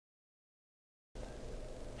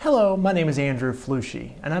Hello, my name is Andrew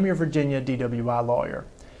Flushy, and I'm your Virginia DWI lawyer.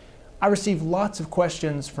 I receive lots of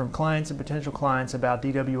questions from clients and potential clients about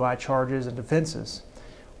DWI charges and defenses.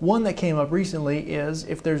 One that came up recently is,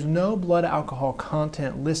 if there's no blood alcohol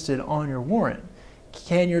content listed on your warrant,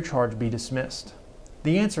 can your charge be dismissed?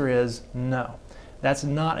 The answer is no. That's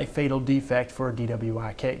not a fatal defect for a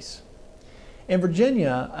DWI case. In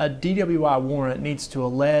Virginia, a DWI warrant needs to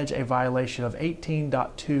allege a violation of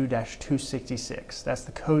 18.2-266. That's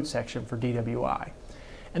the code section for DWI.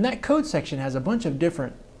 And that code section has a bunch of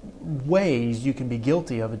different ways you can be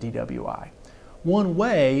guilty of a DWI. One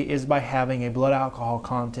way is by having a blood alcohol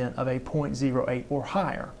content of a 0.08 or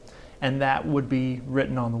higher, and that would be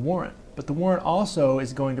written on the warrant. But the warrant also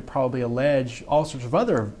is going to probably allege all sorts of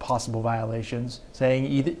other possible violations,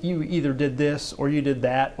 saying you either did this, or you did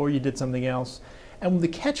that, or you did something else. And the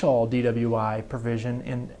catch-all DWI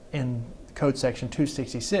provision in Code Section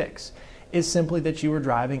 266 is simply that you were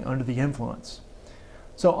driving under the influence.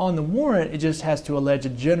 So on the warrant, it just has to allege a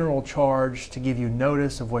general charge to give you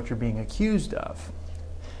notice of what you're being accused of.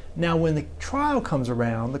 Now, when the trial comes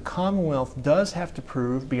around, the Commonwealth does have to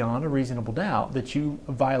prove beyond a reasonable doubt that you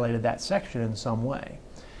violated that section in some way.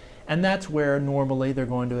 And that's where normally they're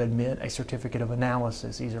going to admit a certificate of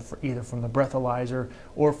analysis, either from the breathalyzer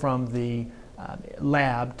or from the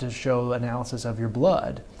lab to show analysis of your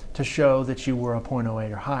blood to show that you were a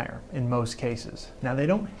 0.08 or higher in most cases. Now, they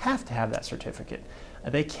don't have to have that certificate.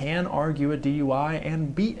 They can argue a DUI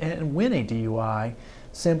and win a DUI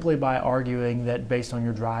simply by arguing that based on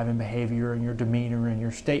your driving behavior and your demeanor and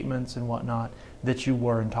your statements and whatnot, that you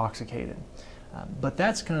were intoxicated. But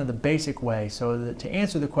that's kind of the basic way. So that to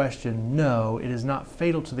answer the question, no, it is not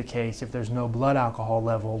fatal to the case if there's no blood alcohol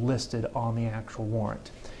level listed on the actual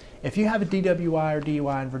warrant. If you have a DWI or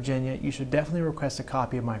DUI in Virginia, you should definitely request a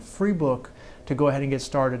copy of my free book to go ahead and get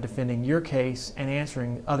started defending your case and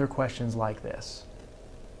answering other questions like this.